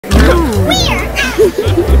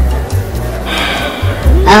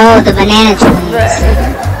Oh, the banana twins.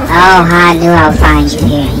 Oh, I knew I would find you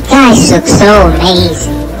here. You guys look so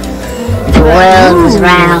amazing. If the world was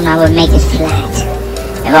round, I would make it flat.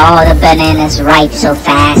 If all the bananas ripe so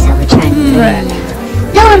fast, I would turn them red.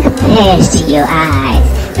 No one compares to your eyes.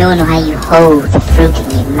 No one know how you hold the fruit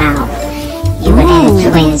in your mouth. You banana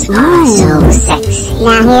twins are so sexy.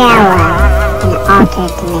 Now here I was, in an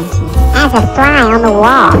alternate dimension. As a fly on the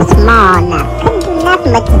wall, small enough. Couldn't do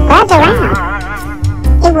nothing but just buzz around.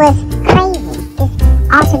 It was crazy. This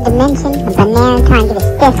alternate dimension, a banana trying to get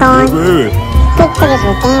a stick on. Stick figures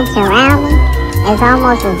were dancing around me. It was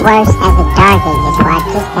almost as worse as the Dark Ages where I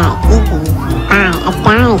just got eaten by a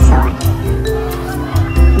dinosaur.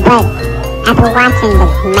 But after watching the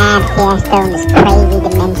mad fiasco in this crazy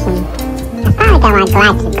dimension, I finally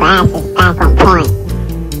got my glasses back on point,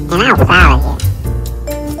 and I was out of here.